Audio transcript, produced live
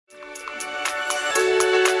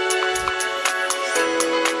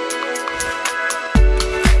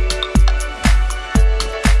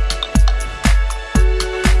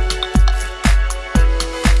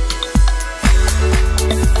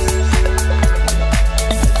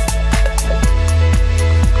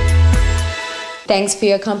Thanks for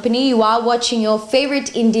your company. You are watching your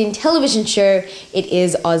favorite Indian television show. It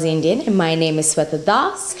is OzIndian, and my name is Sweta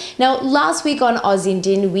Das. Now, last week on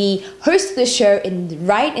OzIndian, we hosted the show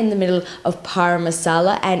right in the middle of Para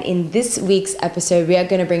Masala, and in this week's episode, we are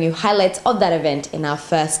going to bring you highlights of that event in our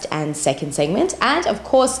first and second segment. And of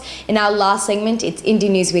course, in our last segment, it's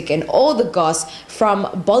Indian News Week and all the goss from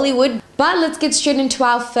Bollywood. But let's get straight into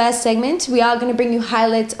our first segment. We are going to bring you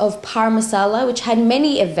highlights of Para Masala, which had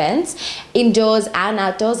many events, indoors and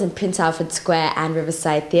outdoors in Prince Alfred Square and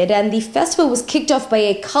Riverside Theatre. And the festival was kicked off by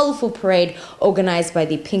a colourful parade organised by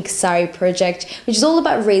the Pink Sari project, which is all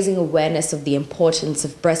about raising awareness of the importance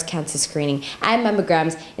of breast cancer screening and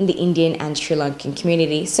mammograms in the Indian and Sri Lankan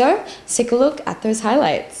community. So let's take a look at those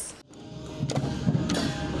highlights.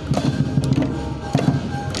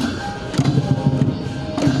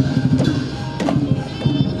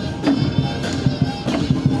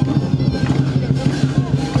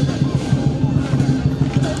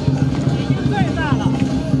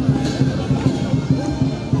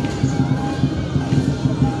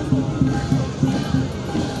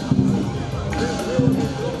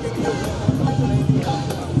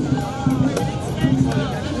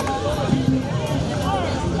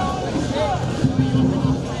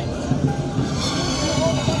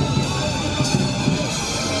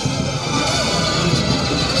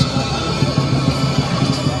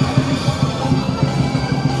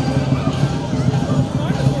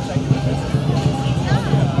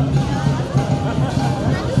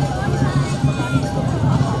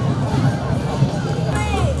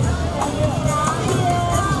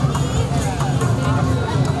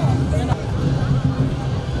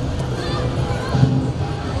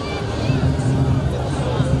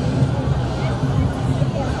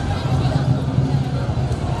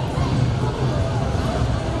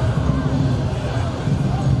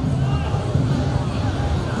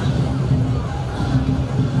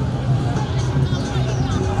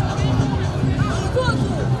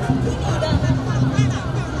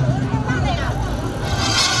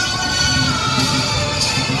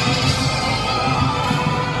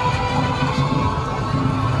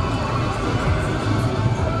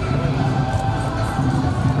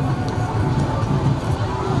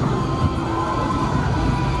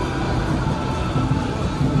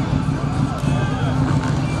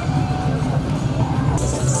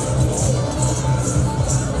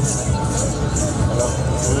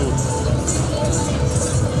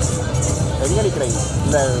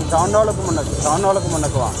 Town hall ku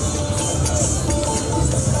munnaku va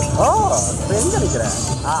oh enga nikren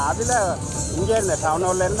adila inge irundha town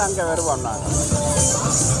hall la irundha anga varuvom na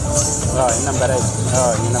innam berai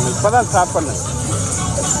innam ipodan start pannu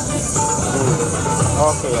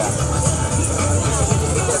okay yeah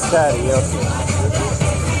sari okay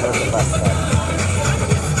bye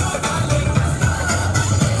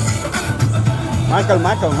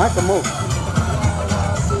Michael move.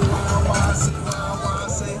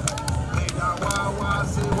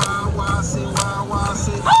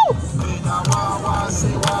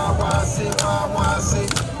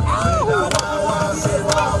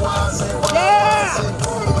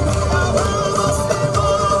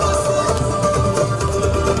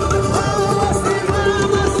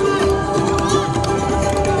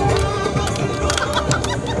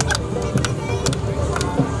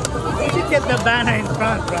 Get the banner in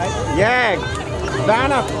front, right? Yeah,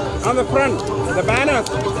 banner on the front, the banners.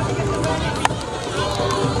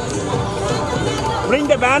 Bring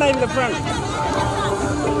the banner in the front.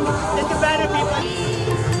 Get the banner, people.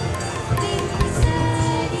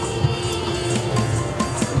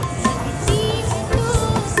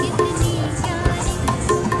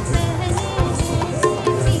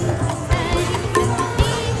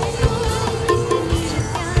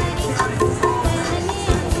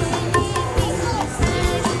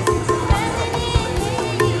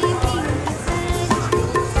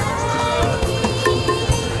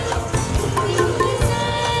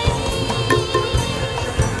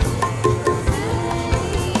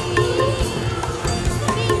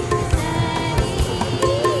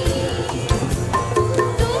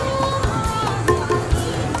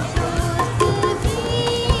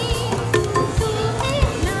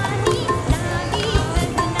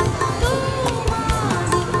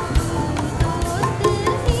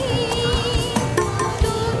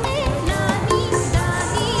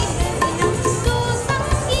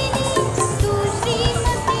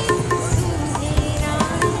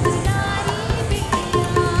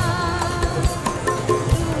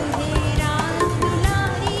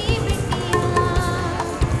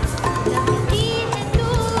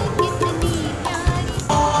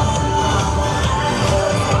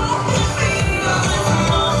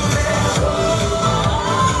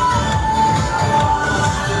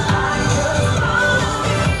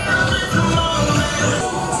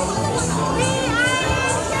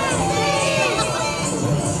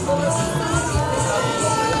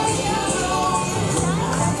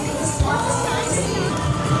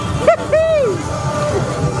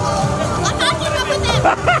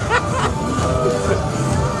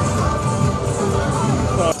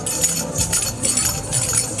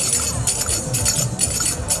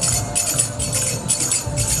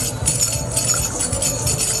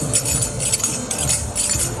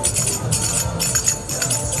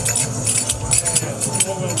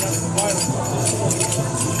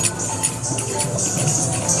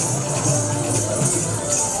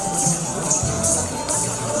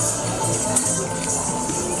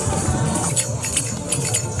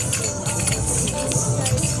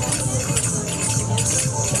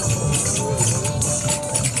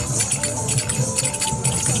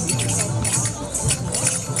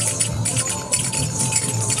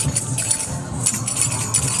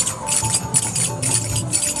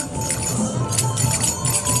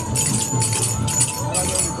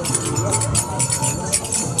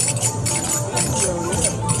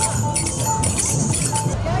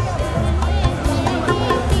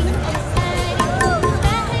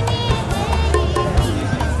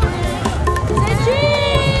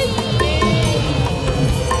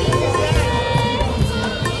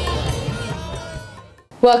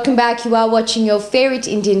 Welcome back. You are watching your favorite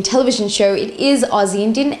Indian television show. It is Aussie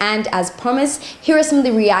Indian, and as promised, here are some of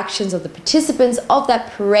the reactions of the participants of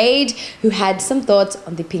that parade who had some thoughts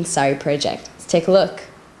on the Pink Sari project. Let's take a look.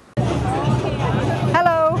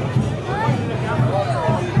 Hello.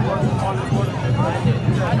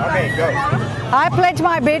 Okay, go. I pledge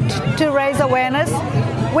my bit to raise awareness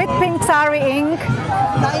with Pink Sari Inc.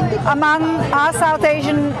 among our South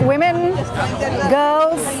Asian women,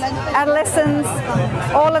 girls, adolescents,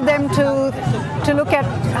 all of them to look at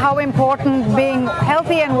how important being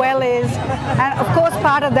healthy and well is. And of course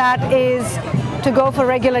part of that is to go for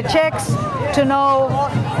regular checks, to know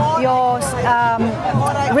your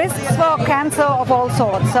risks for cancer of all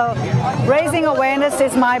sorts. So raising awareness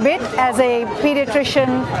is my bit as a pediatrician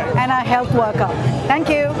and a health worker. Thank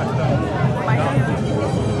you.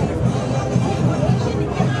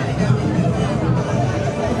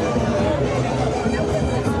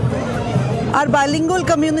 Our bilingual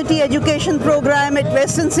community education program at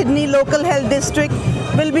Western Sydney Local Health District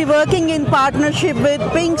will be working in partnership with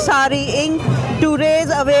Pink Sari Inc. to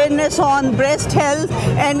raise awareness on breast health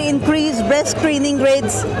and increase breast screening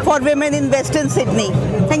rates for women in Western Sydney.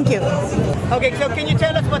 Thank you. Okay, so can you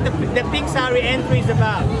tell us what the Pink Sari entry is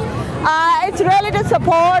about? It's really to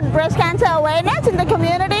support breast cancer awareness in the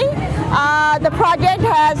community. The project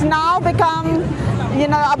has now become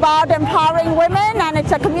about empowering women, and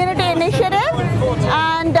it's a community initiative,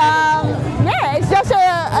 and yeah, it's just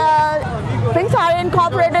Pink Sari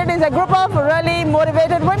Incorporated is a group of really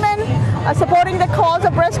motivated women supporting the cause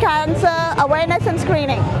of breast cancer awareness and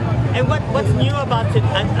screening. And what's new about it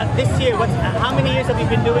this year? How many years have you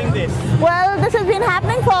been doing this? Well, this has been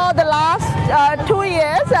happening for the last 2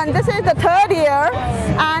 years, and this is the 3rd year.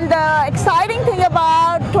 And the exciting thing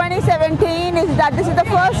about 2017 is that this is the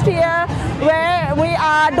first year where we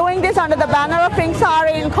are doing this under the banner of Pink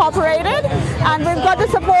Sari Incorporated, and we've got the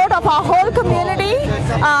support of our whole community,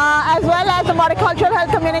 as well as the Multicultural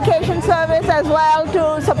Health Communication Service as well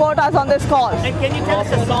to support us on this cause. And can you tell us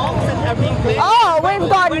the songs that are being played? Oh, we've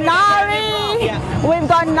got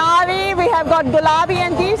Nari, we have got Gulabi,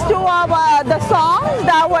 and these two are the songs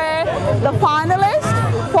that were the finalists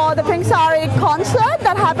for the Pink Sari concert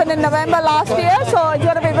that happened in November last year, so it's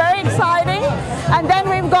going to be very exciting. And then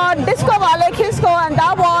we've got Disco Wale Kisco, and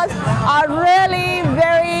that was a really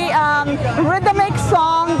very rhythmic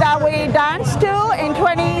song that we danced to in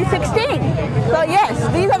 2016. So yes,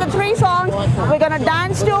 these are the 3 songs we're going to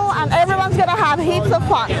dance to, and everyone's going to have heaps of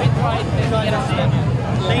fun.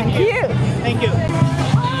 Thank you. Thank you.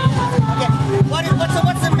 Okay.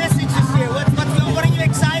 What's the message this year? What are you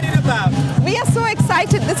excited about? We are so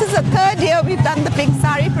excited. This is the 3rd year we've done the Pink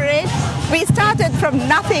Sari Parade. We started from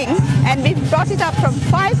nothing and we've brought it up from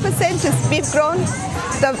 5% to we've grown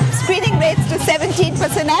the screening rates to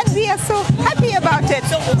 17%, and we are so happy about it.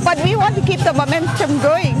 But we want to keep the momentum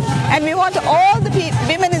going, and we want all the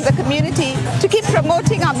women in the community to keep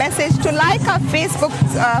promoting our message, to like our Facebook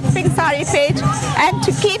Pink Sari page, and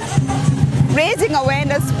to keep raising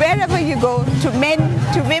awareness wherever you go, to men,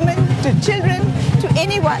 to women, to children, to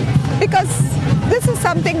anyone, because this is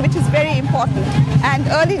something which is very important, and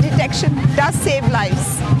early detection does save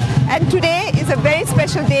lives. And today is a very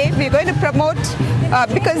special day. We're going to promote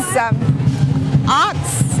because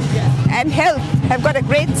arts and health have got a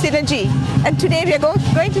great synergy, and today we are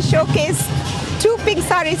going to showcase 2 Pink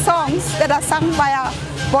Sari songs that are sung by our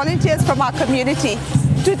volunteers from our community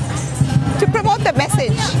to promote the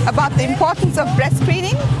message about the importance of breast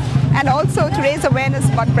screening and also to raise awareness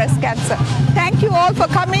about breast cancer. Thank you all for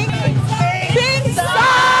coming. Pink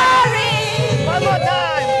Sari! One more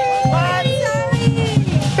time.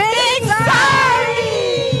 Pink Sari!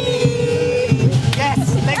 Yes.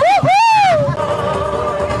 Thank you.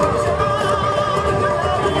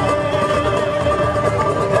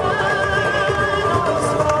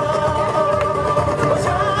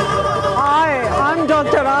 Hi, I'm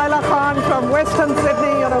Dr. Ayla Khan from Western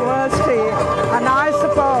Sydney University, and I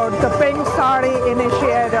support the Pink Sari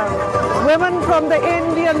initiative. Women from the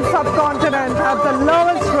Indian subcontinent have the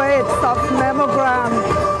lowest rates of mammogram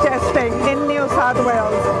testing in New South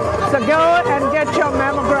Wales. So go and get your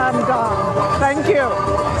mammogram done. Thank you.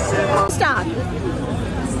 Start.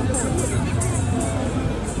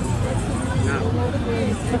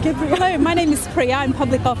 Okay, hello, my name is Priya. I'm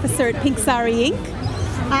Public Officer at Pink Sari Inc.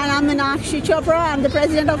 And I'm Meenakshi Chopra. I'm the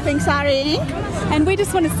president of Pink Sari Inc. And we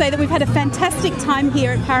just want to say that we've had a fantastic time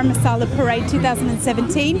here at Paramasala Parade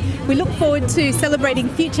 2017. We look forward to celebrating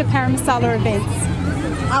future Paramasala events.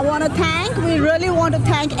 We really want to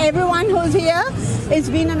thank everyone who's here. It's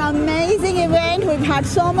been an amazing event. We've had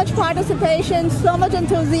so much participation, so much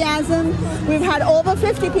enthusiasm. We've had over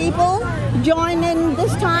 50 people join in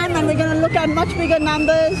this time, and we're going to look at much bigger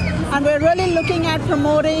numbers. And we're really looking at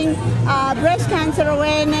promoting breast cancer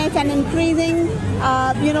awareness and increasing,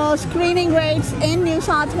 screening rates in New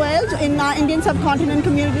South Wales, in our Indian subcontinent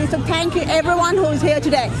community. So thank you everyone who's here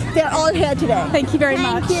today. They're all here today. Thank you very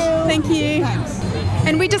much. Thank you. Thanks.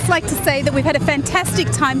 And we'd just like to say that we've had a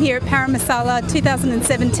fantastic time here at Paramasala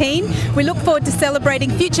 2017. We look forward to celebrating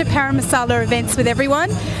future Paramasala events with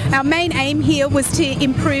everyone. Our main aim here was to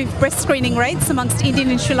improve breast screening rates amongst Indian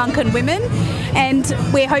and Sri Lankan women, and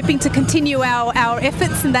we're hoping to continue our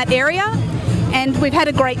efforts in that area, and we've had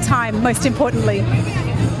a great time, most importantly.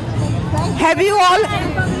 Have you all